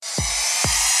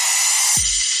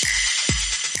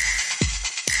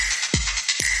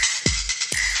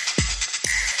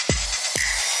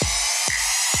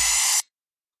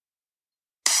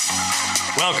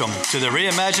to the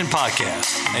Reimagine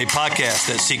Podcast, a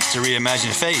podcast that seeks to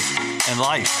reimagine faith and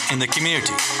life in the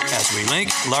community as we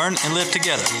link, learn, and live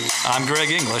together. I'm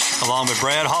Greg English, along with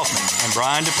Brad Hoffman and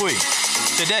Brian Dupuy.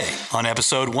 Today, on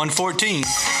episode 114,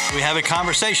 we have a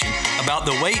conversation about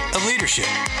the weight of leadership.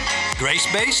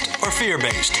 Grace-based or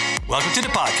fear-based? Welcome to the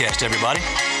podcast, everybody.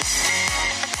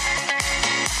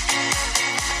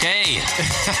 Hey.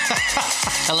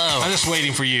 Hello. I'm just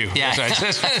waiting for you. Yeah.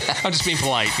 I'm just being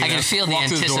polite. I can feel the Walk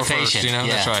through the door anticipation. first, Yeah,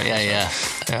 That's right.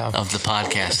 Yeah. Of the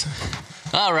podcast.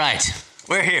 All right.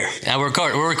 We're here. We're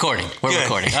recording. We're Good.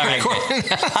 recording. All right.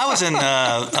 I was in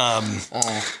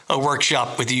a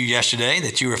workshop with you yesterday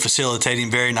that you were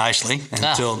facilitating very nicely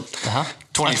until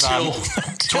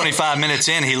 25 minutes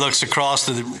in. He looks across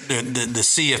to the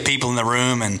sea of people in the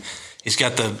room, and he's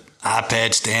got the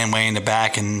iPad stand way in the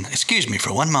back. And excuse me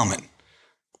for one moment.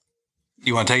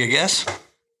 You want to take a guess?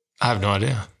 I have no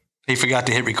idea. He forgot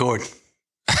to hit record.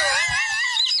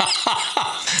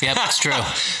 Yep, it's true.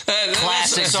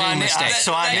 Classic Zoom mistake.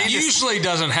 It usually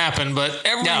doesn't happen, but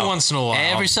every once in a while.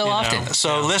 Every so often.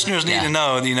 So listeners need to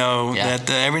know, that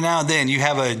every now and then you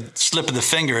have a slip of the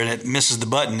finger and it misses the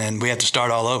button and we have to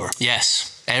start all over. Yes.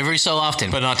 Every so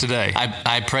often. But not today.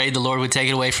 I prayed the Lord would take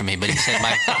it away from me, but he said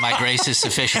my grace is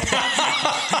sufficient.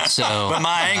 But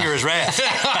my anger is wrath.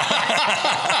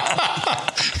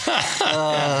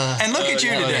 And look at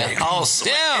you today.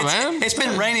 Man. It's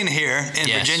been raining here in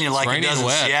Virginia like it does in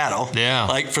Seattle. Yeah.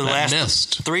 Like for the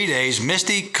last 3 days,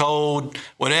 misty, cold,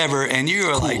 whatever. And you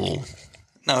are like,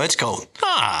 no, it's cold.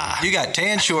 You got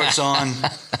tan shorts on.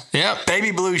 Yep.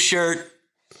 Baby blue shirt.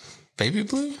 Baby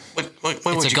blue? What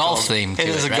it's a golf theme. It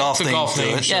is a golf theme.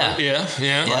 Yeah.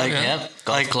 Yeah.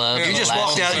 Golf club. You just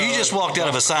walked out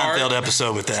of a Seinfeld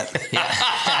episode with that.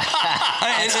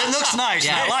 It looks nice.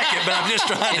 Yeah. I like it, but I'm just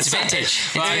trying It's to say.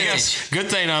 vintage.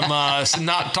 Good thing I'm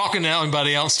not talking to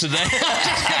anybody else today.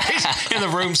 In the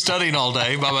room studying all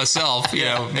day by myself. Me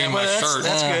and my shirt.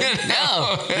 That's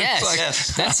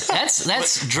good.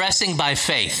 That's dressing by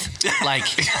faith. Like,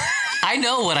 I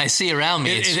know what I see around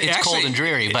me. It's actually cold and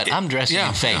dreary, but I'm dressing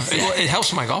in faith. Well, it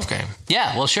helps my golf game.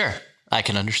 Yeah, well, sure. I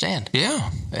can understand. Yeah.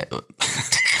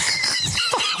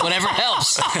 Whatever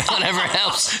helps. Whatever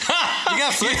helps. You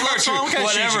got flip-flops on? What kind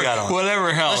of shoes you got on?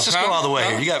 Whatever helps. Let's just go all the way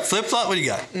here. You got flip-flop? What do you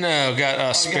got? No,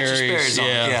 got Sperry's. On.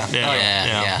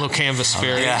 Yeah. Little canvas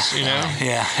Sperry's,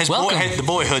 Yeah. The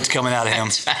boyhood's coming out of him.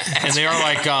 And they are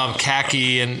like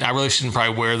khaki, and I really shouldn't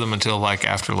probably wear them until like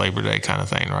after Labor Day kind of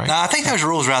thing, right? No, I think those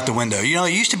rules are out the window.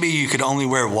 It used to be you could only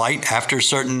wear white after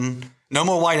no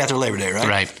more white after Labor Day, right?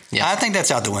 Right. Yeah. I think that's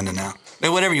out the window now.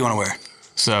 Whatever you want to wear.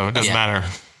 So it doesn't matter.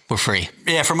 We're free.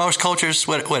 Yeah, for most cultures,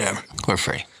 whatever. We're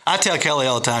free. I tell Kelly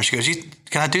all the time, she goes,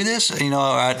 can I do this?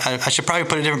 I should probably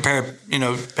put a different pair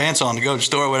of, pants on to go to the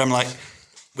store or whatever. I'm like,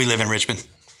 we live in Richmond.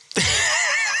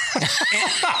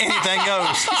 Anything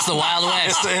goes. It's the Wild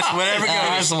West. It's whatever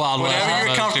goes. It's the Wild West. Whatever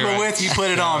you're comfortable with, you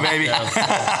put it on, baby.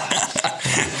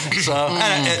 So,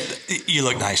 you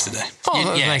look nice today.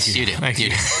 Yes, thank you. You do. Thank you.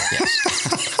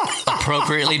 Yes.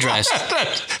 Appropriately dressed.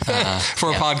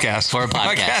 For a podcast. For a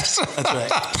podcast. That's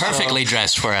right. Perfectly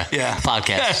dressed for a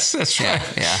podcast. Yes, that's right.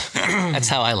 Yeah. That's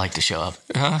how I like to show up.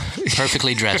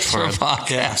 Perfectly dressed for a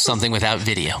podcast. Something without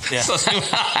video. Yeah.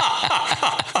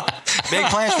 Big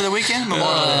plans for the weekend?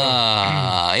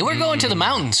 We're going to the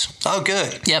mountains. Oh,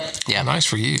 good. Yep. Yeah. Nice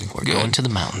for you. We're going to the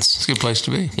mountains. It's a good place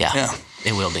to be. Yeah.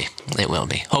 It will be. It will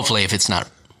be. Hopefully, if it's not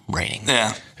raining.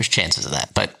 Yeah. There's chances of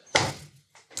that. But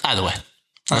either way.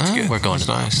 That's good. We're going to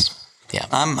the nice. mountains. Yeah.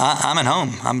 I'm at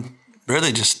home. I'm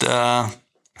really just,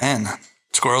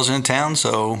 squirrels in town,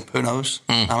 so who knows?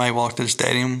 I may walk to the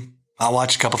stadium. I'll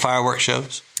watch a couple fireworks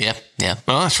shows. Yep. Yeah.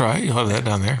 Well, that's right. You'll have that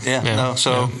down there.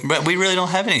 But we really don't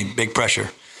have any big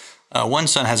pressure. One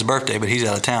son has a birthday, but he's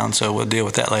out of town, so we'll deal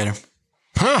with that later.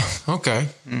 Okay.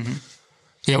 Mm-hmm.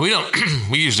 Yeah, we don't.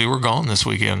 We're gone this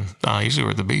weekend. Usually we're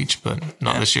at the beach, but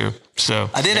not this year. So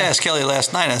I did ask Kelly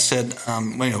last night. I said,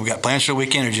 we got plans for the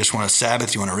weekend, or you just want to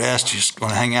Sabbath? You want to rest? You just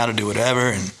want to hang out or do whatever?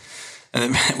 And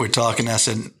then we're talking. I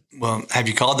said, well, have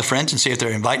you called the friends and see if they're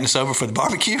inviting us over for the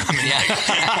barbecue? I mean,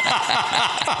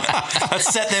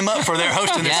 let's set them up for their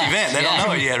hosting this event. They don't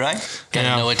know it yet, right?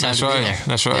 Gotta know what time to be there.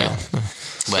 That's right.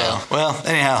 Yeah. Well,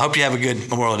 anyhow, hope you have a good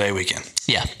Memorial Day weekend.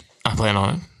 Yeah. I plan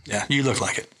on it. Yeah, you look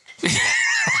like it.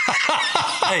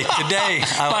 Hey, today,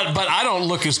 but I don't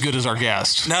look as good as our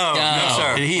guest. No,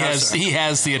 sir. He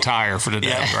has the attire for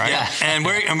today, right? Yeah, and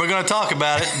we're going to talk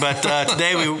about it. But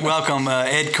today we welcome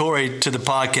Ed Corey to the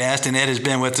podcast, and Ed has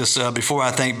been with us before.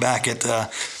 I think back at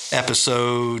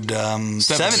episode 70.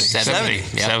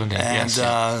 70.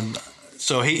 And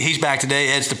So he's back today.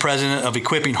 Ed's the president of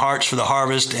Equipping Hearts for the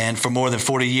Harvest, and for more than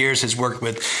 40 years has worked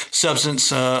with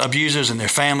substance abusers and their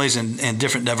families in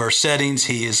different diverse settings.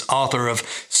 He is author of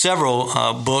several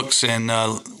books and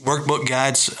workbook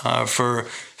guides for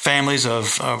families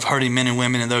of hurting men and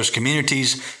women in those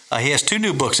communities. He has 2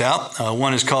 new books out.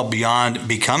 One is called Beyond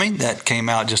Becoming, that came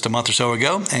out just a month or so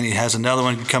ago, and he has another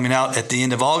one coming out at the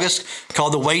end of August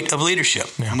called The Weight of Leadership.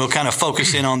 Yeah. And we'll kind of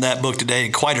focus in on that book today.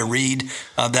 Quite a read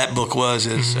that book was,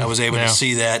 as I was able to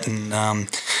see that, and I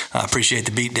appreciate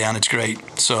the beat down. It's great.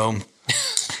 So,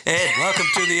 Ed, welcome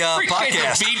to the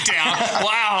podcast. The beat down.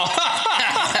 Wow.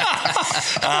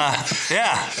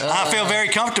 I feel very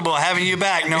comfortable having you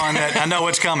back, knowing that I know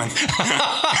what's coming.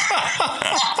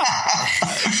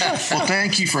 Well,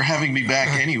 thank you for having me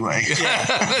back anyway.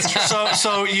 Yeah.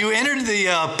 So you entered the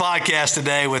podcast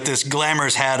today with this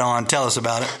glamorous hat on. Tell us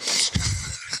about it.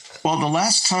 Well, the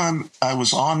last time I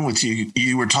was on with you,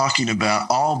 you were talking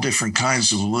about all different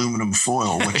kinds of aluminum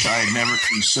foil, which I had never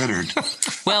considered.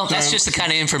 Well, that's just the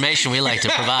kind of information we like to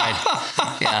provide.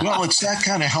 Yeah. Well, it's that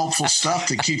kind of helpful stuff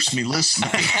that keeps me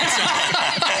listening.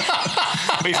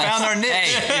 We found our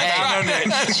niche.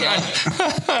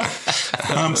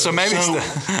 So maybe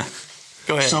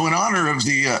go ahead. So in honor of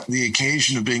the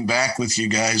occasion of being back with you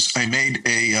guys, I made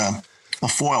a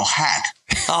foil hat.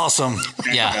 Awesome.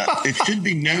 Yeah. It should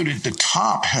be noted the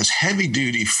top has heavy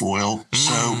duty foil,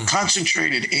 so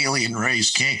concentrated alien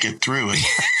rays can't get through it.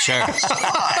 Sure.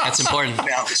 That's important.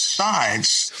 Now the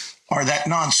sides are that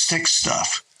non-stick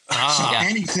stuff. So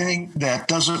anything that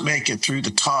doesn't make it through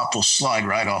the top will slide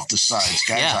right off the sides.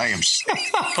 Guys, I am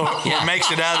or makes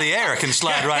it out of the air, can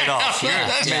slide right off.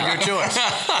 That's your choice.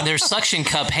 They're suction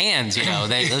cup hands,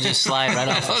 they'll just slide right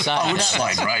off the side. It would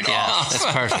slide right off. That's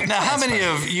perfect. Now, how many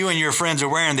of you and your friends are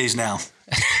wearing these now?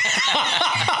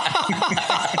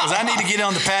 Because I need to get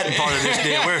on the patent part of this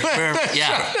deal.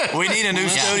 We need a new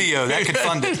studio that could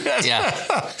fund it. Yeah,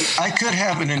 I could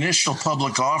have an initial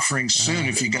public offering soon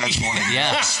if you guys want to.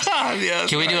 Yes.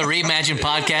 Can we do a Reimagine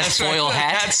podcast foil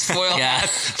hat? Foil hat.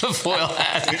 The foil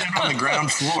hat. Get it on the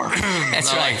ground floor.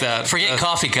 That's right. Like that. Forget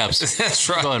coffee cups. That's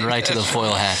right. Going right to the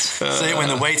foil hats. See, when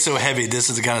the weight's so heavy, this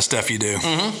is the kind of stuff you do.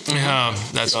 Mm-hmm. Yeah,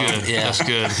 that's good. Yeah. That's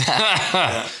good.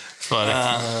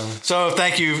 So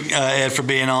thank you, Ed, for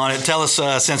being on it. Tell us,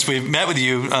 since we've met with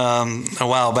you a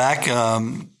while back,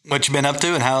 what you've been up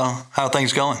to and how are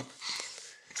things going?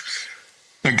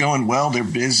 They're going well. They're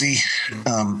busy.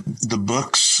 The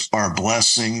books are a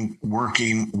blessing.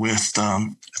 Working with, I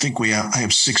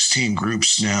have 16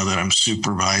 groups now that I'm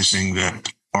supervising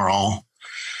that are all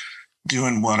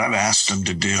doing what I've asked them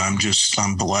to do. I'm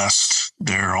blessed.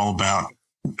 They're all about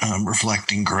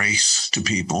reflecting grace to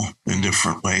people in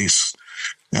different ways.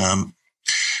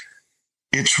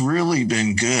 It's really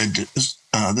been good. This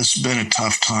has been a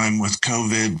tough time with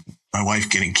COVID, my wife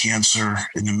getting cancer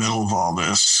in the middle of all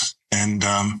this. And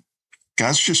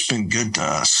God's just been good to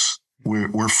us.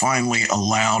 We're finally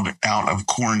allowed out of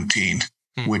quarantine,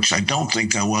 which I don't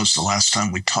think I was the last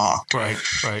time we talked. Right.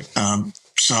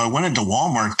 So I went into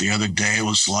Walmart the other day. It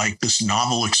was like this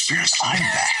novel experience. I'm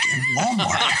back in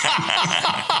Walmart.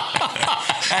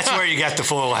 That's where you got the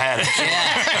foil hat.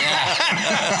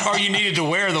 Yeah. Or you needed to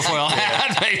wear the foil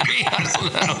hat, maybe. I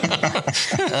don't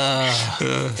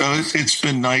know. So it's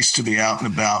been nice to be out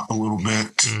and about a little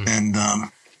bit. And,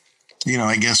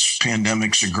 I guess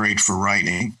pandemics are great for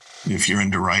writing, if you're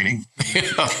into writing.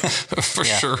 For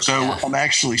sure. So I'm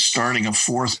actually starting a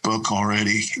 4th book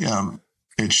already.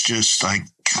 It's just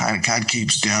God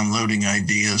keeps downloading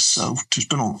ideas. So just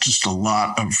been a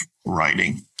lot of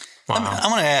writing. Wow. I'm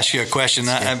going to ask you a question.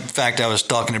 In fact, I was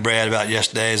talking to Brad about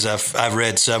yesterday. I've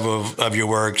read several of your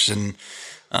works, and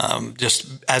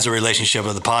just as a relationship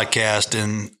of the podcast,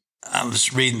 and I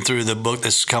was reading through the book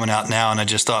that's coming out now, and I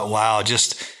just thought, wow,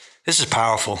 this is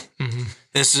powerful. Mm-hmm.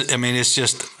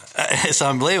 It's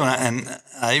unbelievable. And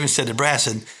I even said to Brad, I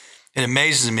said, it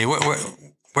amazes me.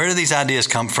 Where do these ideas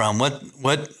come from?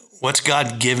 What's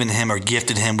God given him or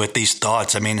gifted him with these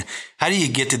thoughts? I mean, how do you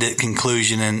get to that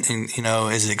conclusion? And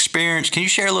is it experience? Can you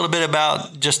share a little bit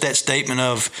about just that statement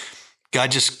of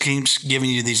God just keeps giving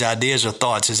you these ideas or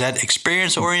thoughts? Is that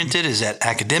experience oriented? Is that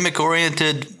academic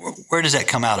oriented? Where does that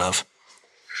come out of?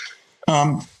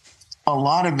 A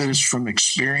lot of it is from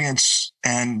experience,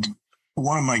 and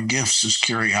one of my gifts is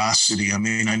curiosity. I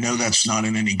mean, I know that's not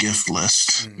in any gift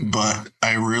list, but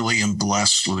I really am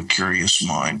blessed with a curious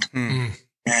mind. Mm-hmm.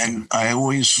 And I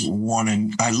always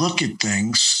I look at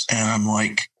things and I'm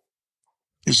like,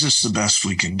 is this the best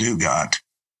we can do, God?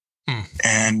 Mm.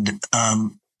 And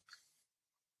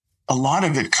a lot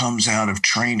of it comes out of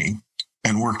training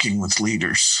and working with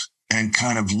leaders. and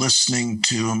kind of listening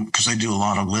to them, because I do a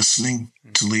lot of listening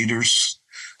to leaders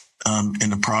in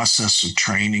the process of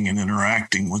training and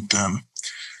interacting with them.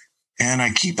 And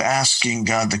I keep asking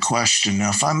God the question,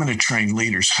 now, if I'm going to train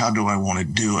leaders, how do I want to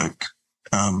do it?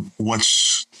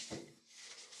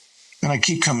 And I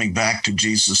keep coming back to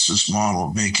Jesus's model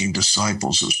of making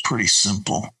disciples. It was pretty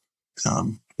simple,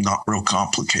 not real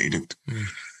complicated.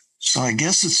 So I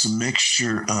guess it's a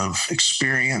mixture of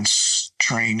experience,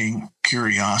 training,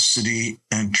 curiosity,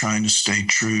 and trying to stay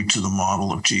true to the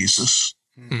model of Jesus.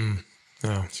 Yeah.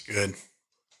 That's good.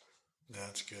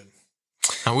 That's good.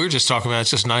 Now, we were just talking about it's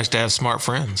just nice to have smart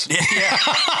friends. Yeah.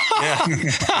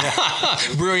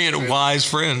 Brilliant, wise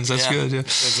friends. That's good. Yeah.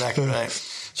 Exactly right.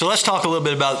 So let's talk a little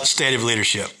bit about state of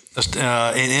leadership.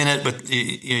 In it, but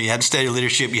you have state of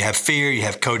leadership. You have fear. You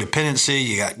have codependency.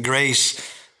 You got grace.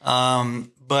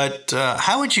 But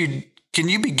how would you? Can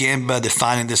you begin by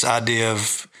defining this idea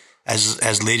of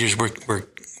as leaders,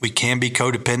 we can be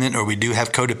codependent, or we do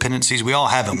have codependencies. We all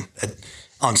have them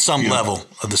on some level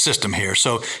of the system here.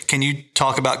 So can you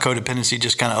talk about codependency?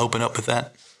 Just kind of open up with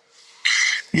that.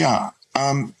 Yeah.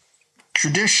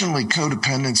 Traditionally,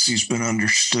 codependency has been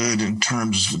understood in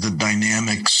terms of the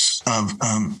dynamics of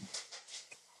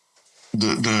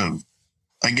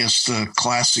I guess the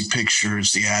classic picture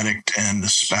is the addict and the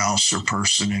spouse or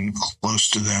person in close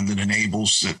to them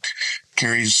that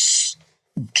carries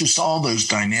just all those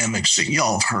dynamics that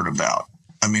y'all have heard about.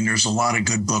 I mean, there's a lot of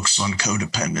good books on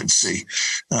codependency.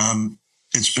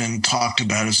 It's been talked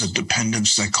about as a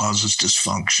dependence that causes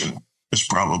dysfunction. Is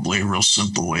probably a real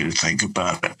simple way to think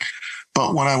about it.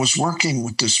 But when I was working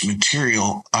with this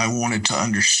material, I wanted to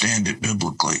understand it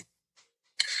biblically.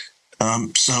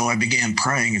 So I began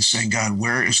praying and saying, God,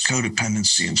 where is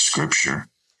codependency in Scripture?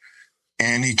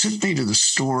 And he took me to the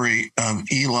story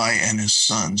of Eli and his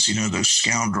sons, those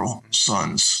scoundrel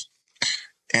sons.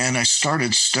 And I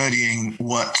started studying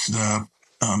what the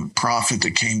prophet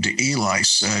that came to Eli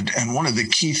said. And one of the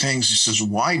key things, he says,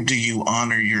 why do you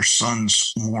honor your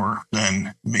sons more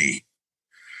than me?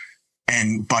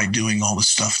 And by doing all the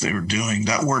stuff they were doing,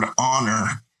 that word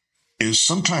honor is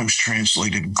sometimes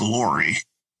translated glory,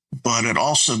 but it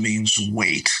also means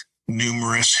weight,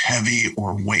 numerous, heavy,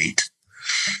 or weight.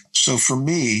 So for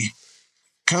me,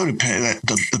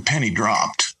 the penny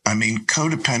dropped. I mean,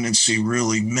 codependency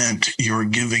really meant you're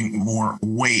giving more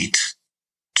weight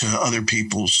to other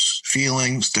people's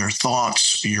feelings, their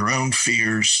thoughts, your own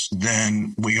fears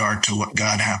than we are to what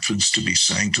God happens to be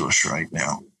saying to us right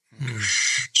now.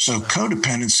 So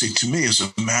codependency to me is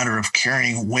a matter of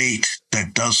carrying weight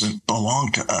that doesn't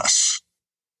belong to us.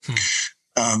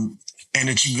 And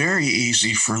it's very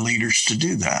easy for leaders to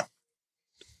do that.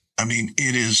 I mean,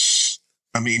 it's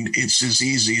as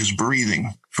easy as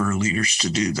breathing for leaders to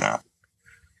do that.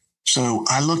 So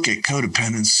I look at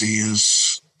codependency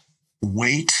as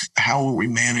weight. How are we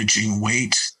managing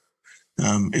weight?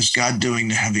 Is God doing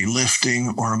the heavy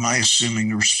lifting, or am I assuming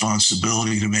the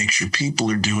responsibility to make sure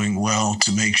people are doing well,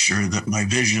 to make sure that my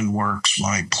vision works,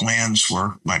 my plans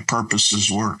work, my purposes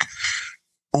work?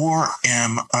 Or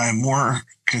am I more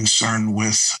concerned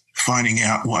with finding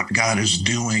out what God is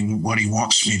doing, what he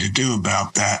wants me to do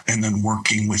about that, and then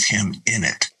working with him in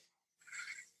it?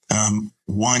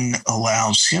 One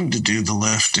allows him to do the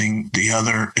lifting. The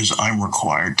other is I'm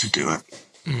required to do it.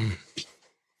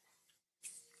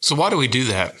 So why do we do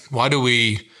that? Why do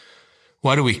we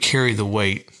carry the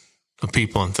weight of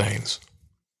people and things?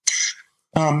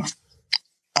 I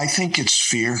think it's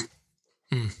fear.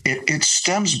 It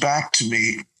stems back to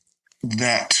me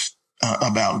that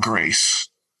about grace.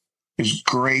 Because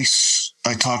grace,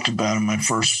 I talked about in my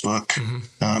first book,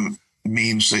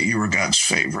 means that you are God's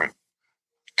favorite.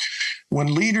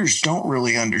 When leaders don't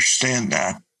really understand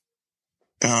that,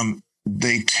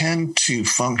 they tend to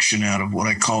function out of what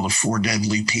I call the 4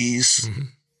 deadly P's,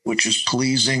 which is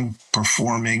pleasing,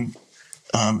 performing,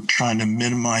 trying to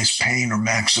minimize pain or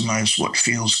maximize what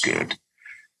feels good.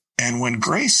 And when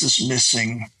grace is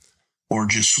missing or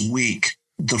just weak,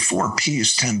 the 4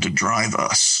 P's tend to drive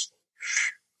us.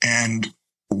 And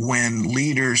when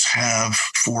leaders have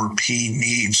 4 P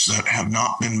needs that have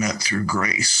not been met through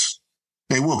grace,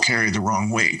 they will carry the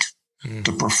wrong weight.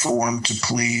 To perform, to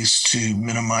please, to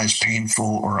minimize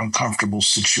painful or uncomfortable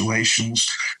situations,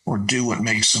 or do what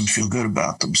makes them feel good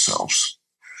about themselves.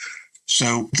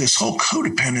 So this whole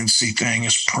codependency thing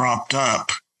is propped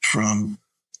up from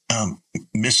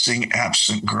missing,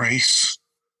 absent grace,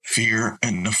 fear,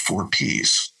 and the 4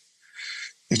 Ps.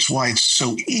 It's why it's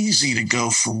so easy to go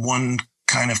from one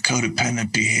kind of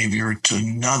codependent behavior to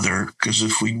another, because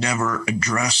if we never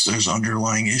address those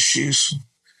underlying issues,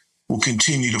 will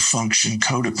continue to function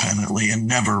codependently and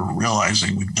never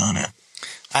realizing we've done it.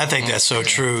 I think that's so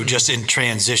true, just in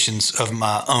transitions of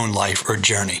my own life or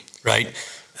journey, right?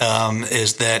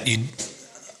 Is that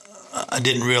I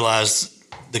didn't realize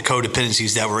the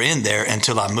codependencies that were in there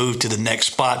until I moved to the next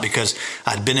spot, because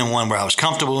I'd been in one where I was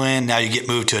comfortable in. Now you get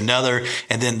moved to another,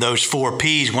 and then those 4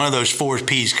 Ps, one of those 4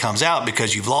 Ps comes out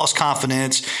because you've lost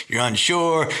confidence, you're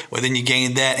unsure, well, then you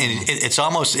gain that, and it's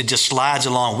almost, it just slides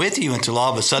along with you until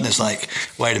all of a sudden it's like,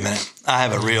 wait a minute, I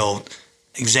have a real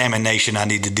examination I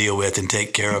need to deal with and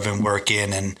take care of and work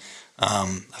in. And I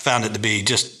found it to be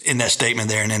just in that statement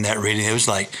there and in that reading, it was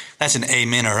like, that's an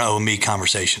amen or oh me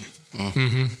conversation.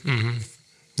 Mm-hmm. Mm-hmm.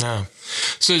 Yeah.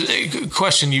 So,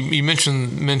 question: you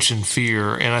mentioned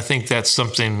fear, and I think that's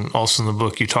something also in the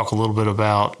book you talk a little bit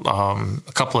about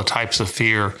a couple of types of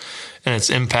fear and its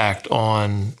impact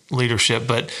on leadership.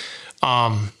 But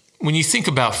when you think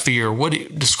about fear,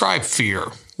 describe fear?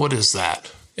 What is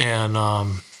that? And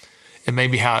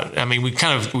maybe how? I mean, we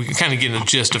kind of get the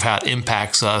gist of how it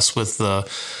impacts us with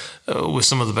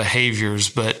some of the behaviors.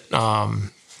 But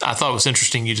I thought it was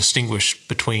interesting you distinguish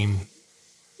between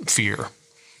fear.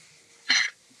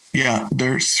 Yeah,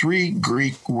 there are 3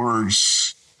 Greek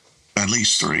words, at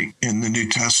least 3, in the New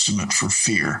Testament for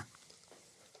fear.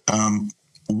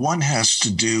 One has to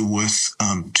do with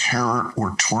terror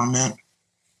or torment,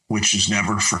 which is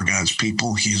never for God's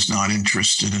people. He is not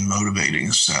interested in motivating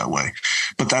us that way.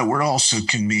 But that word also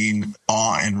can mean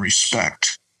awe and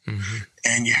respect. Mm-hmm.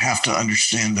 And you have to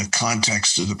understand the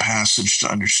context of the passage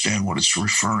to understand what it's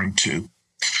referring to.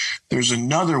 There's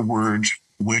another word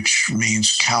which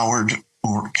means coward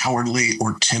or cowardly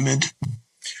or timid,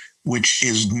 which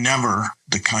is never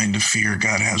the kind of fear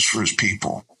God has for his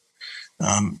people.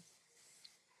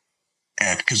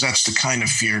 Because that's the kind of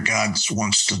fear God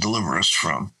wants to deliver us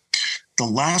from. The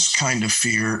last kind of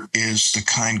fear is the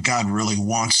kind God really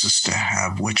wants us to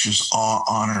have, which is awe,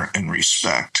 honor, and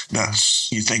respect.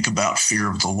 You think about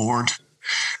fear of the Lord.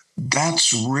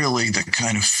 That's really the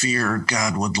kind of fear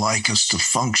God would like us to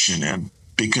function in,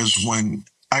 because when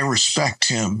I respect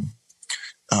him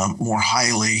more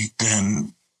highly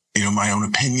than my own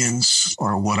opinions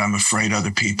or what I'm afraid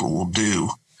other people will do,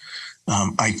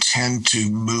 I tend to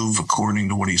move according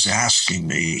to what he's asking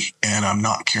me, and I'm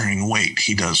not carrying weight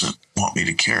he doesn't want me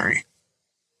to carry.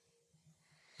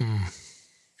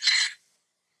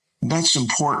 That's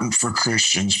important for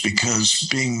Christians, because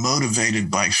being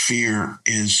motivated by fear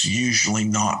is usually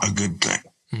not a good thing,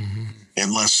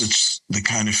 unless it's the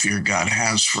kind of fear God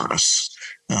has for us.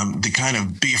 The kind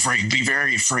of be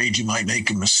very afraid you might make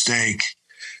a mistake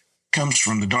comes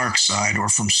from the dark side or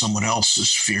from someone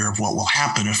else's fear of what will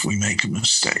happen if we make a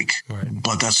mistake. Right.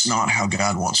 But that's not how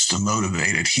God wants to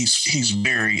motivate it. He's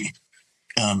very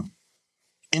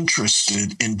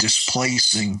interested in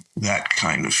displacing that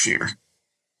kind of fear.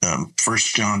 1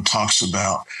 John talks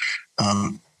about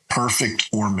perfect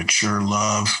or mature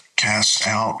love casts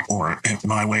out, or in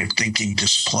my way of thinking,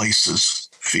 displaces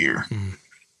fear.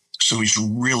 So he's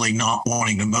really not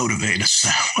wanting to motivate us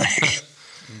that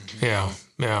way.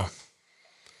 Yeah.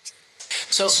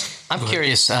 So I'm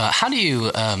curious, how do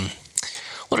you,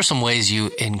 what are some ways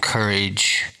you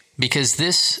encourage, because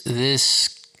this,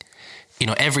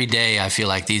 every day I feel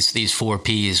like these 4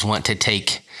 Ps want to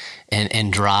take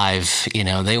and drive,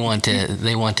 they want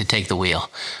to take the wheel.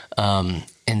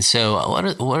 And so what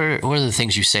are the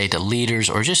things you say to leaders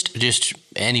or just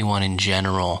anyone in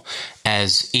general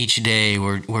as each day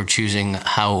we're choosing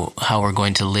how we're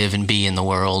going to live and be in the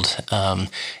world,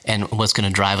 and what's going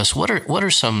to drive us? What are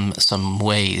some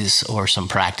ways or some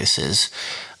practices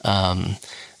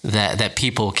that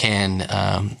people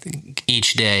can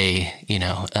each day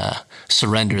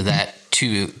surrender that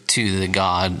to the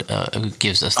God who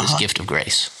gives us this gift of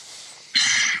grace?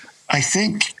 I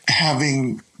think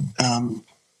having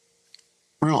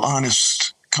real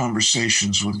honest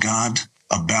conversations with God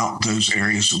about those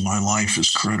areas of my life is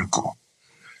critical.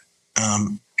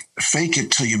 Fake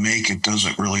it till you make it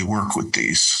doesn't really work with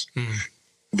these,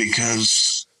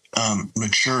 because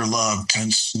mature love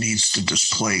needs to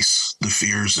displace the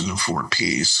fears and the 4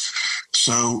 Ps.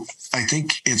 So I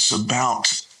think it's about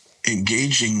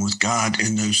engaging with God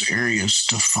in those areas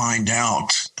to find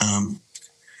out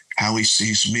how he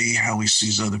sees me, how he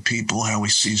sees other people, how he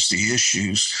sees the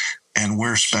issues, and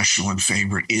where special and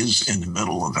favorite is in the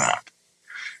middle of that.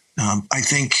 I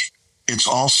think it's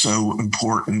also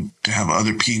important to have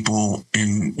other people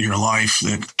in your life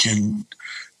that can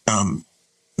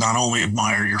not only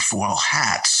admire your foil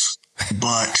hats,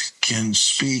 but can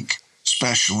speak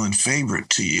special and favorite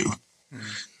to you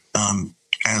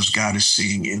as God is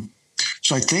seeing you.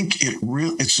 So I think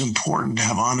it's important to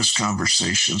have honest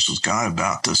conversations with God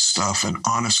about this stuff, and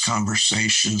honest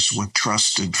conversations with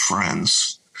trusted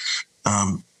friends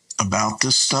about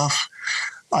this stuff.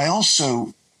 I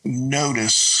also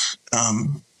notice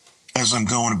as I'm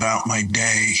going about my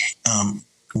day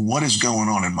what is going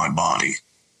on in my body.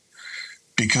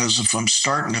 Because if I'm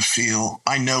starting to feel,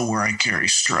 I know where I carry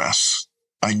stress.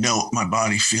 I know what my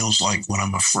body feels like when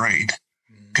I'm afraid,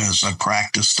 because I've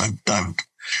practiced.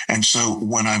 And so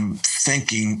when I'm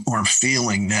thinking or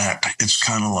feeling that, it's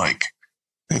kind of like,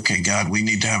 okay, God, we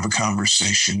need to have a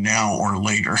conversation now or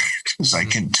later, because I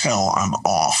can tell I'm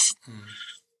off.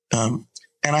 And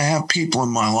I have people in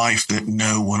my life that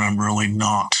know when I'm really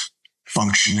not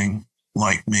functioning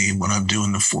like me, when I'm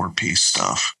doing the 4P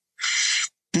stuff.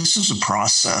 This is a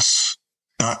process.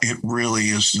 It really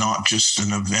is not just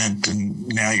an event and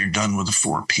now you're done with the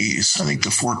 4Ps. I think the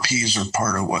 4Ps are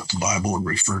part of what the Bible would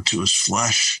refer to as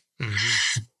flesh.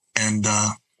 Mm-hmm. And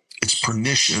it's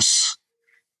pernicious.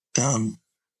 And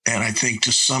I think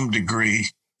to some degree,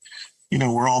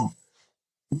 we're all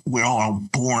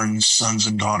born sons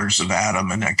and daughters of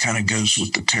Adam, and that kind of goes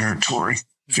with the territory,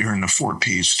 fear in the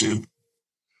 4Ps too.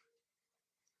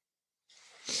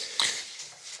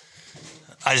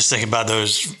 I just think about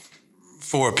those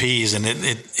 4Ps, and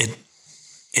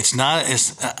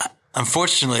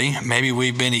unfortunately, maybe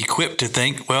we've been equipped to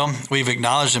think, well, we've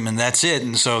acknowledged them and that's it.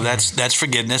 And so that's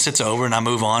forgiveness. It's over and I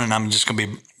move on and I'm just going to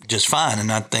be just fine.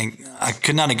 And I think I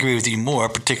could not agree with you more,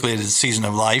 particularly at the season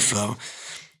of life,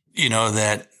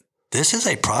 that this is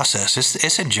a process.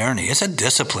 It's a journey. It's a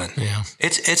discipline. Yeah.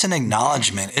 It's an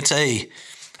acknowledgement. It's a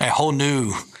whole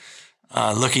new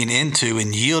looking into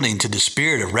and yielding to the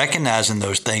Spirit of recognizing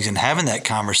those things and having that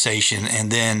conversation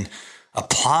and then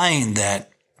applying that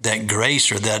grace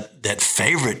or that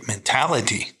favorite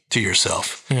mentality to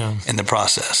yourself in the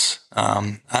process.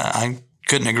 I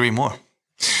couldn't agree more.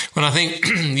 Well, I think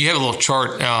you have a little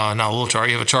chart, you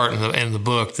have a chart in the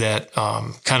book that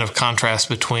kind of contrasts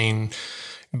between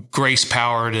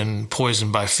grace-powered and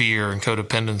poisoned by fear and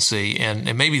codependency.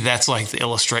 And maybe that's like the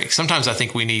illustrate. Sometimes I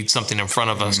think we need something in front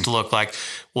of us to look like,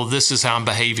 well, this is how I'm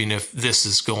behaving if this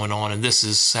is going on, and this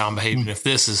is how I'm behaving if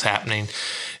this is happening.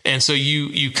 And so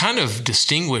you kind of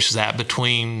distinguish that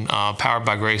between powered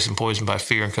by grace and poisoned by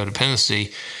fear and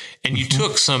codependency. And you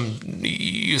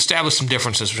you established some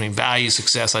differences between value,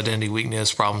 success, identity,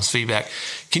 weakness, problems, feedback.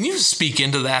 Can you speak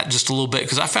into that just a little bit?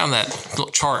 Because I found that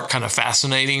chart kind of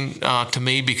fascinating to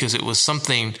me, because it was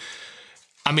something,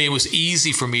 it was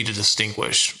easy for me to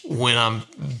distinguish when I'm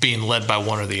being led by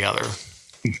one or the other.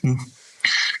 Mm-hmm.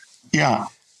 Yeah.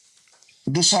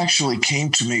 This actually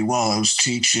came to me while I was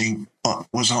teaching,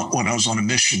 when I was on a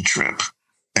mission trip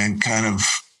and kind of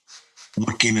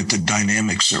looking at the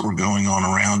dynamics that were going on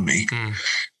around me.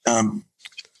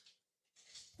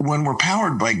 When we're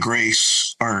powered by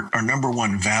grace, our number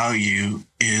one value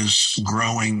is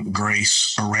growing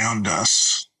grace around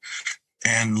us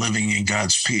and living in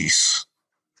God's peace.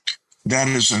 That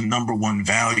is a number one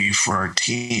value for our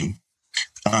team.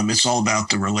 It's all about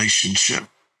the relationship.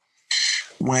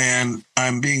 When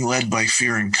I'm being led by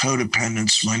fear and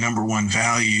codependence, my number one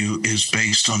value is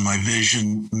based on my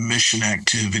vision, mission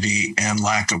activity, and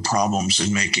lack of problems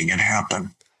in making it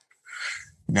happen.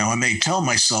 Now, I may tell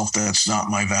myself that's not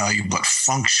my value, but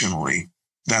functionally,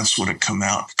 that's what it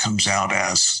comes out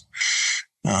as.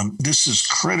 This is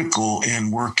critical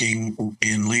in working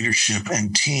in leadership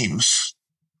and teams,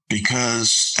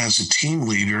 because as a team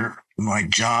leader, my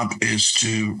job is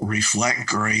to reflect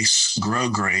grace, grow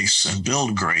grace, and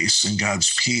build grace and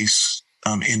God's peace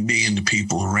in me and the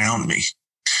people around me.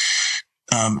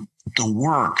 The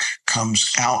work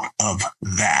comes out of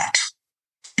that,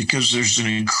 because there's an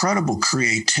incredible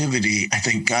creativity I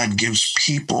think God gives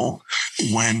people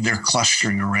when they're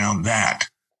clustering around that.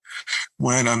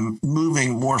 When I'm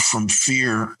moving more from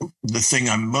fear, the thing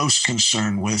I'm most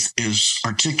concerned with is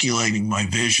articulating my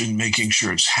vision, making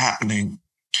sure it's happening,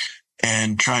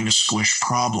 and trying to squish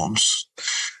problems.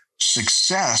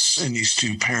 Success in these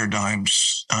two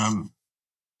paradigms,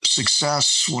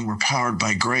 success when we're powered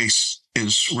by grace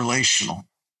is relational.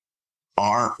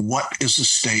 What is the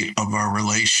state of our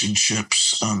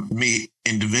relationships, me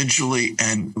individually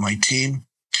and my team?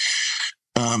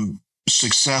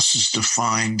 Success is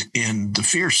defined in the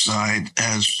fear side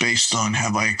as based on,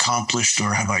 have I accomplished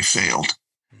or have I failed?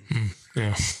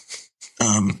 Yeah.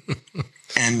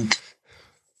 And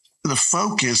the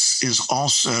focus is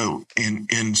also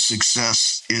in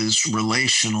success is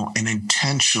relational and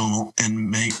intentional and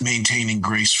maintaining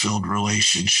grace-filled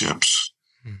relationships.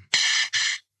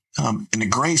 In the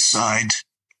grace side,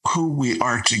 who we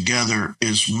are together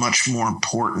is much more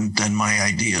important than my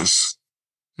ideas.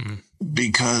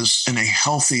 because in a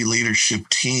healthy leadership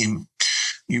team,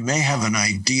 you may have an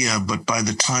idea, but by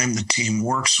the time the team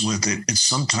works with it, it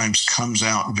sometimes comes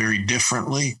out very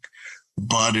differently.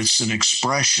 But it's an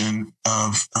expression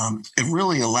of, it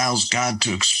really allows God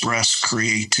to express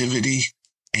creativity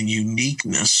and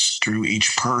uniqueness through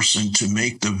each person to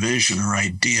make the vision or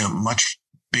idea much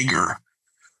bigger,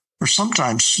 or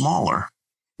sometimes smaller,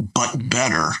 but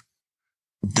better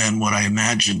than what I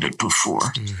imagined it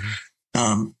before.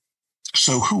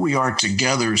 So who we are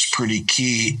together is pretty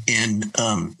key in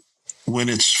when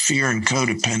it's fear and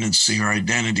codependency, our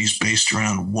identity is based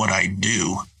around what I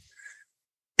do.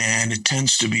 And it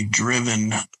tends to be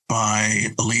driven by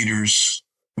a leader's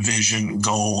vision,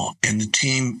 goal, and the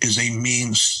team is a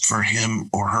means for him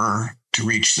or her to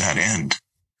reach that end.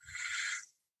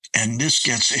 And this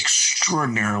gets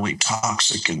extraordinarily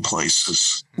toxic in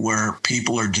places where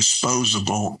people are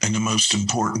disposable. And the most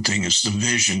important thing is the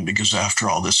vision, because after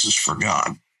all, this is for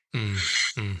God.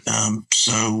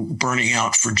 So burning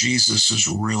out for Jesus is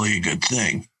really a good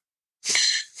thing.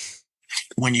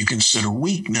 When you consider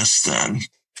weakness, then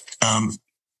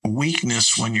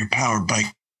weakness, when you're powered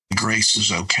by grace,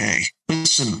 is okay.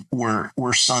 Listen,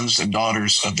 we're sons and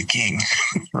daughters of the King,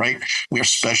 right? We're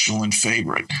special and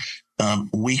favorite.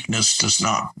 Weakness does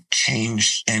not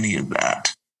change any of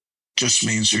that. Just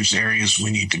means there's areas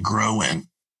we need to grow in.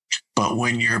 But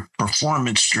when you're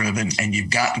performance driven and you've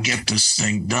got to get this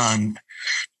thing done,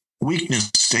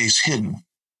 weakness stays hidden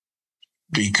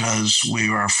because we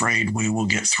are afraid we will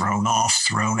get thrown off,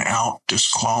 thrown out,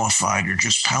 disqualified, or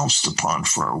just pounced upon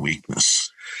for our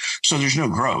weakness. So there's no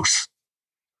growth.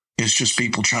 It's just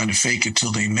people trying to fake it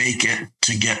till they make it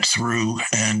to get through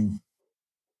and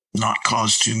not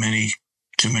cause too many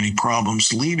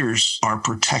problems. Leaders are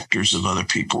protectors of other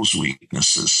people's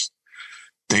weaknesses.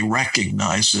 They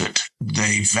recognize it.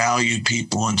 They value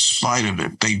people in spite of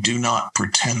it. They do not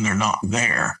pretend they're not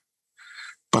there,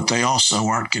 but they also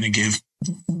aren't going to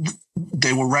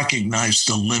they will recognize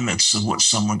the limits of what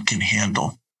someone can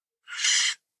handle.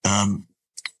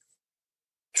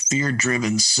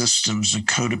 Fear-driven systems and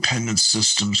codependent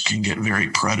systems can get very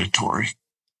predatory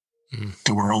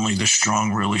to where only the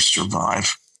strong really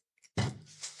survive.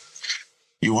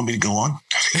 You want me to go on?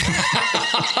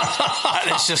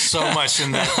 There's just so much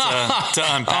in that to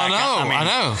unpack. I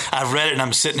know. I've read it and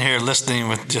I'm sitting here listening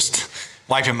with just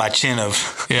wiping my chin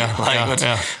of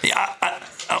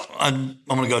I'm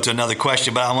going to go to another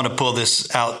question, but I want to pull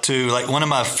this out too. Like, one of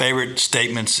my favorite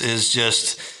statements is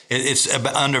just, it's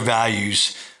about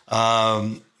undervalues,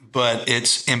 but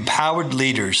it's empowered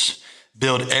leaders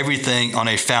build everything on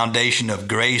a foundation of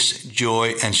grace,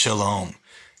 joy, and shalom.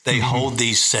 They hold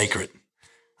these sacred.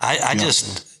 I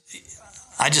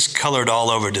just colored all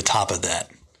over the top of that.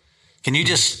 Can you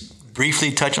just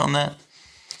briefly touch on that?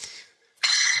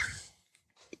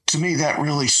 To me, that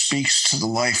really speaks to the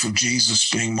life of Jesus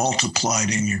being multiplied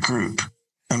in your group.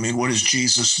 I mean, what is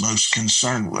Jesus most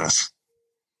concerned with?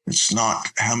 It's not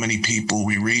how many people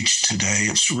we reach today.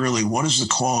 It's really, what is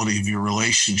the quality of your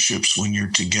relationships when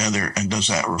you're together, and does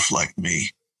that reflect me?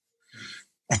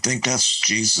 I think that's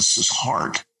Jesus's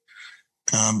heart.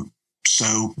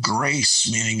 So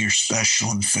grace, meaning you're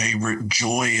special and favorite.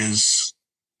 Joy is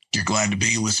you're glad to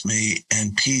be with me.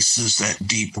 And peace is that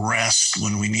deep rest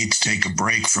when we need to take a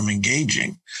break from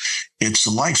engaging. It's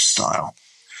a lifestyle.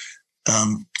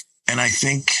 And I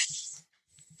think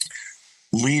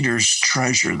leaders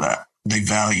treasure that. They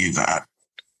value that.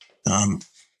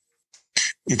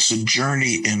 It's a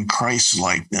journey in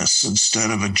Christ-likeness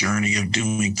instead of a journey of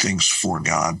doing things for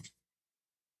God.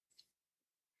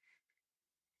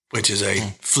 Which is a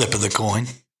flip of the coin.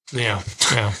 Yeah.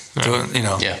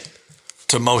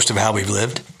 To most of how we've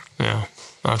lived. Yeah.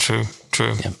 Oh, true.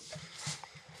 Yeah.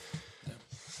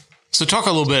 So talk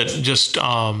a little bit, just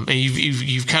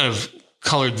you've kind of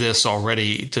colored this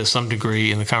already to some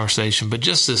degree in the conversation, but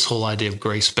just this whole idea of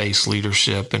grace-based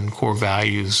leadership and core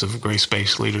values of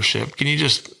grace-based leadership. Can you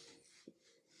just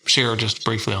share just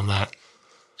briefly on that?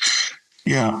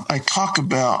 Yeah, I talk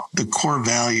about the core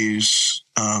values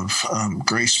of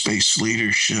grace-based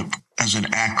leadership as an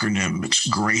acronym. It's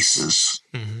GRACES.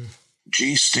 Mm-hmm.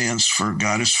 G stands for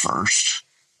God is first.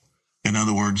 In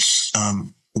other words,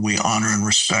 we honor and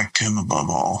respect him above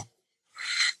all.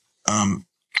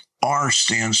 R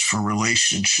stands for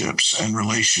relationships, and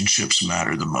relationships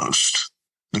matter the most.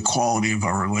 The quality of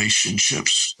our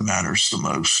relationships matters the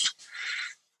most.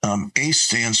 A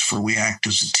stands for we act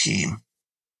as a team.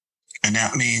 And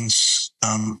that means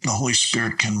the Holy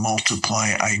Spirit can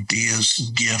multiply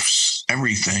ideas, gifts,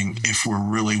 everything if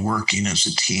we're really working as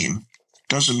a team.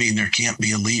 Doesn't mean there can't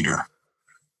be a leader.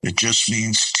 It just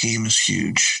means team is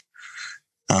huge.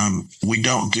 We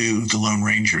don't do the Lone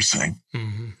Ranger thing.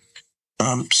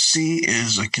 Mm-hmm. C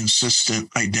is a consistent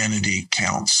identity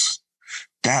counts.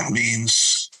 That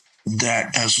means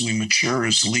that as we mature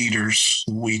as leaders,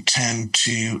 we tend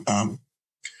to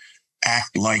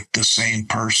act like the same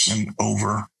person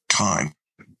over time.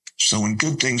 So when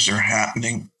good things are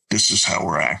happening, this is how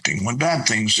we're acting. When bad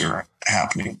things are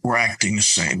happening, we're acting the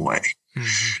same way.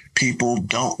 Mm-hmm. People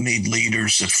don't need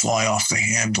leaders that fly off the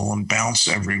handle and bounce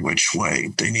every which way.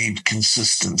 They need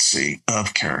consistency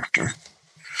of character.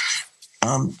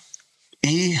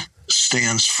 E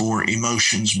stands for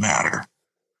emotions matter.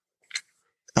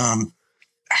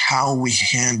 How we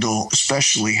handle,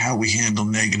 especially how we handle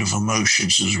negative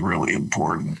emotions, is really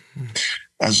important.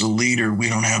 As a leader, we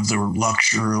don't have the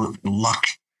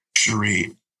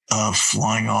luxury of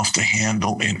flying off the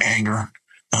handle in anger,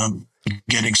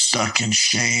 getting stuck in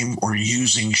shame, or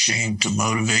using shame to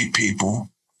motivate people.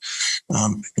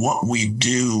 What we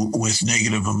do with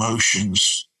negative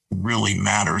emotions really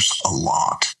matters a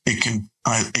lot. It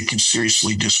can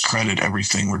seriously discredit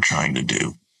everything we're trying to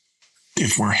do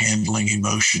if we're handling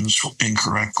emotions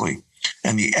incorrectly.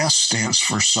 And the S stands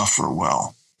for suffer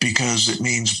well, because it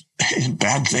means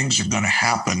bad things are going to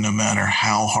happen no matter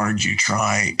how hard you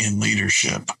try in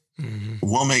leadership. Mm-hmm.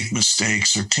 We'll make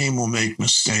mistakes. Our team will make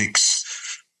mistakes.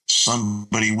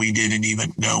 Somebody we didn't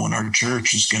even know in our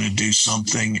church is going to do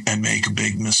something and make a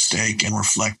big mistake and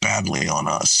reflect badly on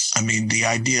us. I mean, the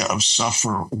idea of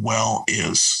suffer well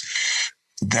is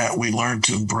that we learn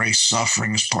to embrace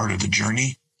suffering as part of the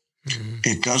journey. Mm-hmm.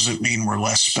 It doesn't mean we're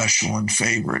less special and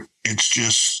favorite. It's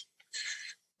just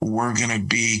we're going to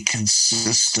be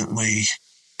consistently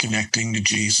connecting to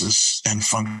Jesus and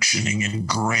functioning in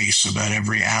grace about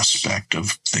every aspect of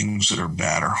things that are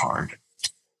bad or hard.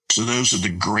 So those are the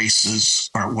graces,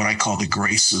 or what I call the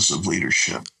graces of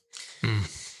leadership.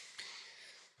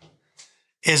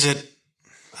 Is it,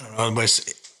 I don't know,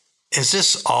 is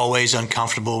this always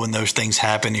uncomfortable when those things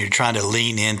happen? You're trying to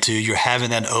lean into, you're having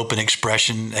that open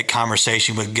expression, that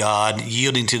conversation with God,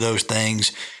 yielding to those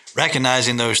things,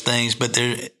 recognizing those things, but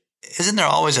isn't there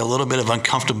always a little bit of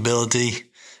uncomfortability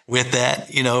with that,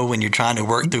 when you're trying to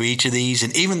work through each of these?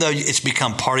 And even though it's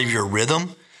become part of your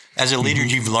rhythm as a leader,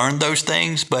 mm-hmm. you've learned those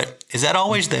things, but is that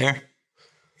always there?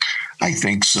 I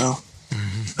think so.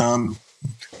 Mm-hmm.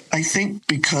 I think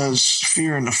because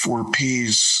fear and the 4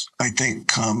 Ps, I think,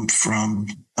 come from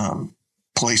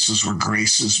places where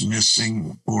grace is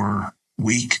missing or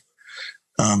weak,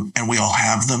 and we all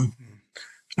have them.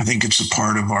 I think it's a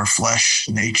part of our flesh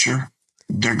nature.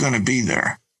 They're going to be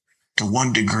there to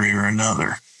one degree or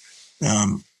another.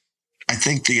 I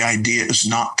think the idea is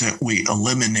not that we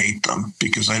eliminate them,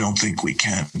 because I don't think we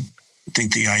can. I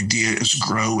think the idea is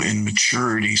grow in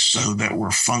maturity so that we're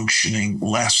functioning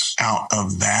less out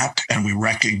of that, and we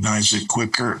recognize it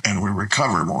quicker and we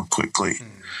recover more quickly.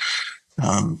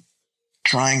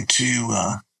 Trying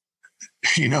to,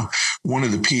 one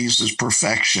of the P's is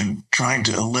perfection. Trying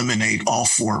to eliminate all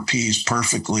 4 P's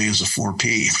perfectly is a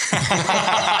 4P.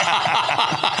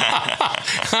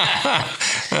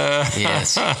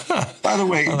 Yes. By the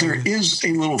way, there is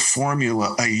a little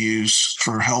formula I use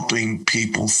for helping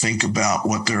people think about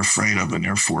what they're afraid of in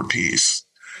their 4 Ps.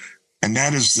 And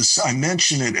that is this. I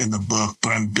mention it in the book, but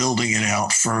I'm building it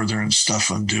out further in stuff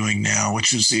I'm doing now,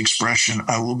 which is the expression,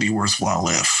 I will be worthwhile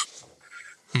if.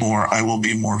 Or I will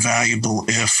be more valuable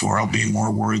if, or I'll be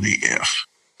more worthy if.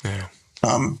 Yeah.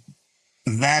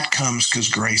 That comes because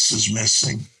grace is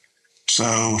missing.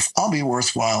 So I'll be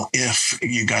worthwhile if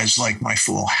you guys like my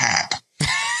full hat.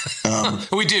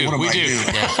 We do. What am we I do.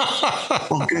 doing? Yeah.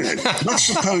 Well, good. Let's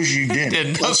suppose you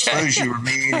didn't. Let's suppose you were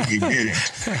mean and you didn't.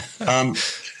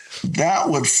 That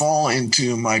would fall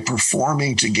into my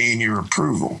performing to gain your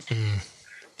approval.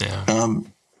 Yeah.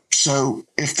 So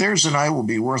if there's an I will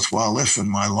be worthwhile if in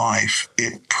my life,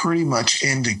 it pretty much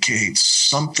indicates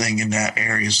something in that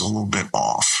area is a little bit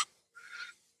off.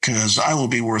 Because I will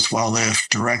be worthwhile if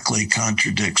directly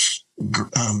contradicts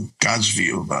God's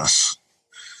view of us.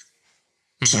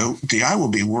 So the I will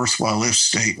be worthwhile if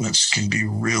statements can be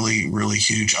really, really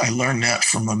huge. I learned that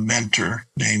from a mentor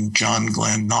named John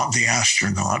Glenn, not the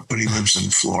astronaut, but he lives in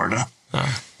Florida.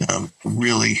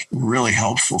 Really, really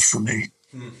helpful for me.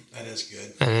 That is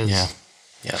good. That is. Yeah.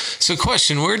 Yeah. So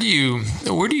question, where do you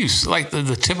like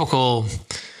the typical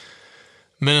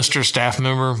minister, staff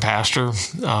member, pastor,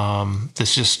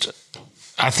 that's just,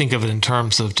 I think of it in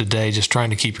terms of today, just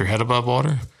trying to keep your head above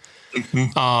water.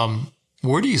 Mm-hmm.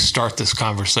 Where do you start this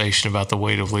conversation about the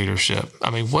weight of leadership?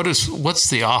 I mean, what's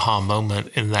the aha moment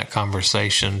in that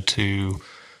conversation to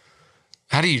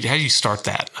How do you start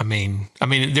that? I mean,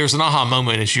 there's an aha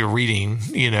moment as you're reading,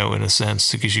 in a sense,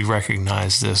 because you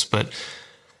recognize this, but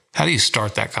how do you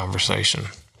start that conversation?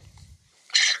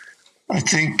 I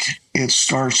think it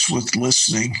starts with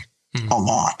listening a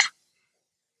lot.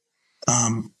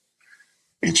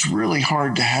 It's really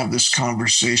hard to have this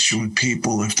conversation with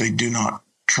people if they do not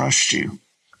trust you.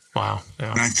 Wow.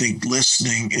 Yeah. And I think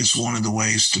listening is one of the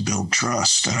ways to build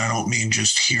trust. And I don't mean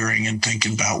just hearing and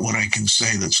thinking about what I can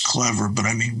say that's clever, but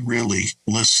I mean really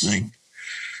listening.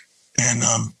 And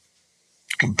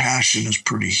compassion is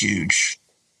pretty huge.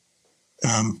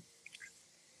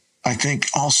 I think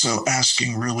also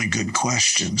asking really good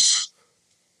questions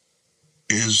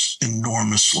is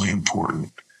enormously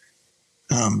important.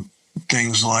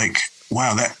 Things like,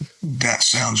 wow, that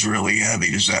sounds really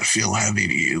heavy. Does that feel heavy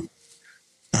to you?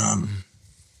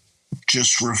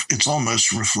 It's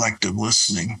almost reflective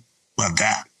listening. Well,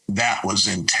 that was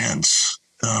intense.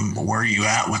 Where are you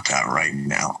at with that right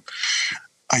now?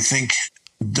 I think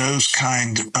those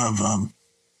kind of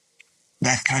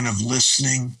that kind of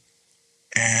listening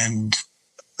and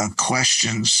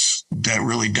questions that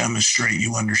really demonstrate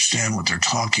you understand what they're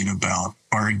talking about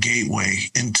are a gateway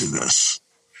into this.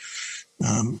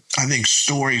 I think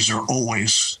stories are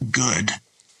always good.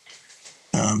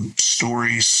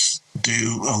 Stories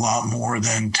do a lot more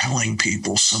than telling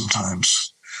people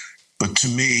sometimes. But to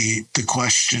me, the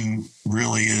question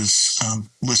really is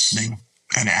listening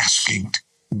and asking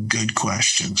good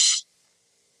questions.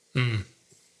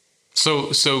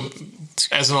 So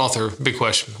as an author, big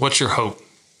question. What's your hope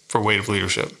for Weight of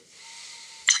Leadership?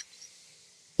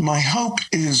 My hope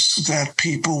is that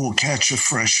people will catch a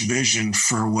fresh vision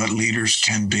for what leaders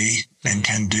can be and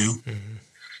can do.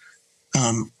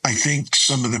 I think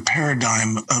some of the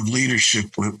paradigm of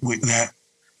leadership that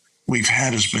we've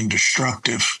had has been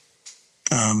destructive.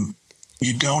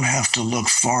 You don't have to look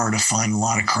far to find a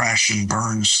lot of crash and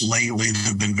burns lately that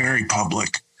have been very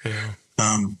public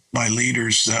by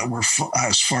leaders that were,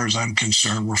 as far as I'm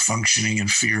concerned, were functioning in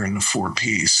fear and the 4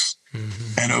 Ps.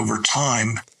 And over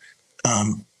time,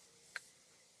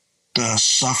 the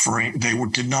suffering,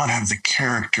 did not have the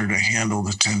character to handle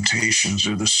the temptations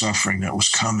or the suffering that was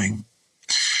coming.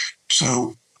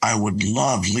 So I would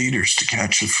love leaders to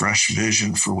catch a fresh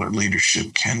vision for what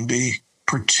leadership can be,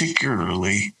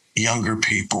 particularly younger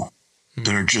people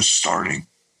that are just starting.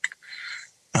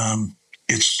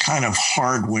 It's kind of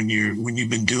hard when you've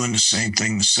been doing the same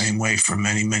thing the same way for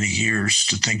many, many years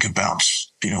to think about,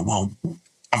 well,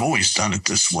 I've always done it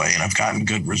this way and I've gotten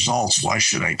good results. Why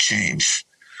should I change?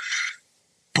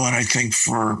 But I think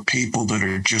for people that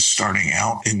are just starting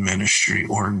out in ministry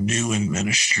or new in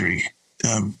ministry,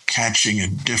 catching a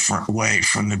different way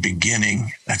from the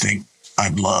beginning, I think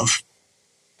I'd love.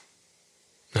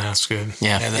 That's good.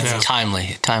 Yeah, that's a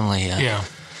timely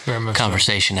very much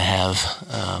conversation to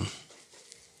have.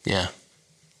 Yeah.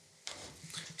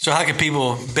 So how can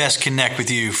people best connect with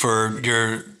you for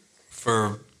your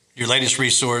latest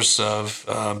resource of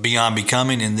Beyond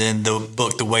Becoming, and then the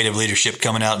book, The Weight of Leadership,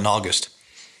 coming out in August?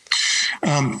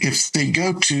 If they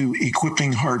go to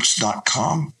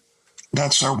equippinghearts.com,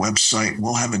 that's our website.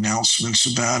 We'll have announcements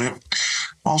about it.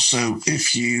 Also,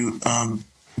 if you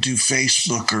do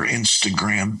Facebook or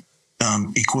Instagram,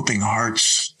 Equipping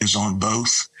Hearts is on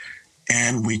both,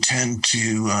 and we tend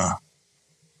to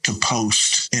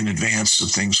post in advance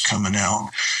of things coming out.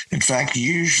 In fact,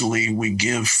 usually we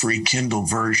give free Kindle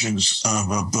versions of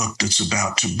a book that's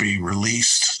about to be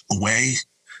released away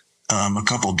a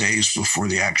couple days before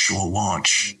the actual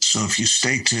launch. So if you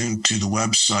stay tuned to the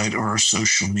website or our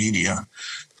social media,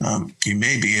 you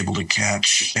may be able to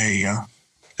catch a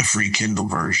free Kindle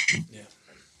version. Yeah.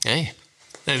 Hey,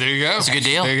 there you go. That's a good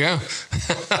deal. There you go.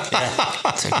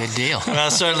 That's a good deal. Well, I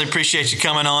certainly appreciate you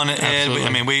coming on, Ed.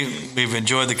 We've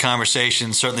enjoyed the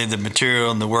conversation. Certainly the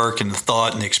material and the work and the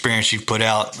thought and the experience you've put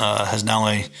out has not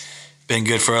only been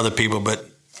good for other people, but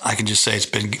I can just say it's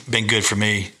been good for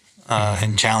me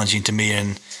and challenging to me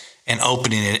and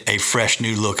opening a fresh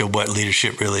new look at what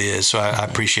leadership really is. So I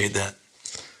appreciate that.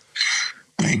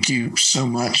 Thank you so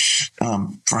much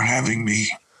for having me,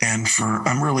 and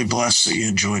I'm really blessed that you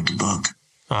enjoyed the book.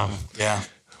 Yeah.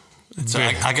 So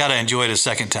I got to enjoy it a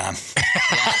second time.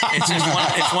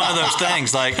 It's one of those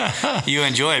things, like you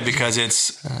enjoy it because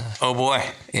it's, oh boy.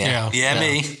 Yeah,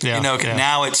 me.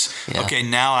 Now it's, okay,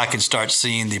 now I can start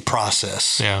seeing the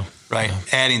process. Yeah. Right. Yeah.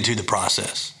 Adding to the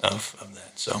process of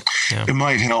that. So it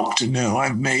might help to know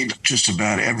I've made just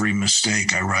about every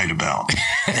mistake I write about.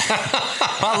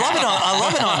 I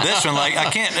love it on this one. Like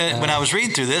I can't, when I was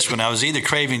reading through this one, I was either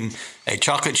craving a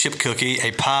chocolate chip cookie,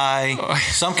 a pie,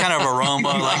 some kind of aroma.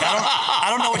 Like I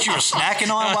don't know what you were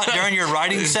snacking on during your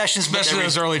writing sessions, especially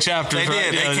those early chapters. They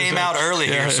did. They came out early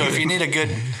here. So if you need a good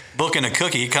book and a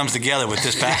cookie, it comes together with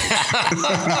this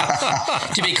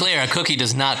package. To be clear, a cookie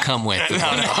does not come with the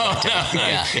book.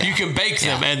 No. You can bake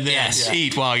them and then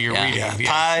eat while you're reading. Yeah.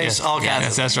 Pies, all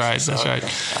kinds. That's right. That's right.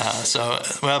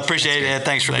 Well, appreciate it.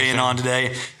 Thanks for being on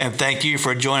today, and thank you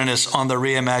for joining us on the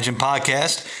Reimagine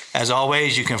podcast. As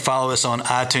always, you can follow us on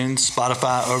iTunes,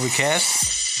 Spotify,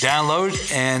 Overcast. Download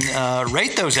and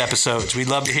rate those episodes. We'd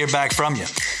love to hear back from you.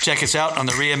 Check us out on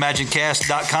the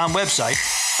reimaginecast.com website.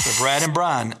 For Brad and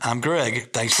Brian, I'm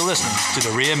Greg. Thanks for listening to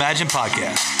the Reimagine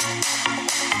podcast.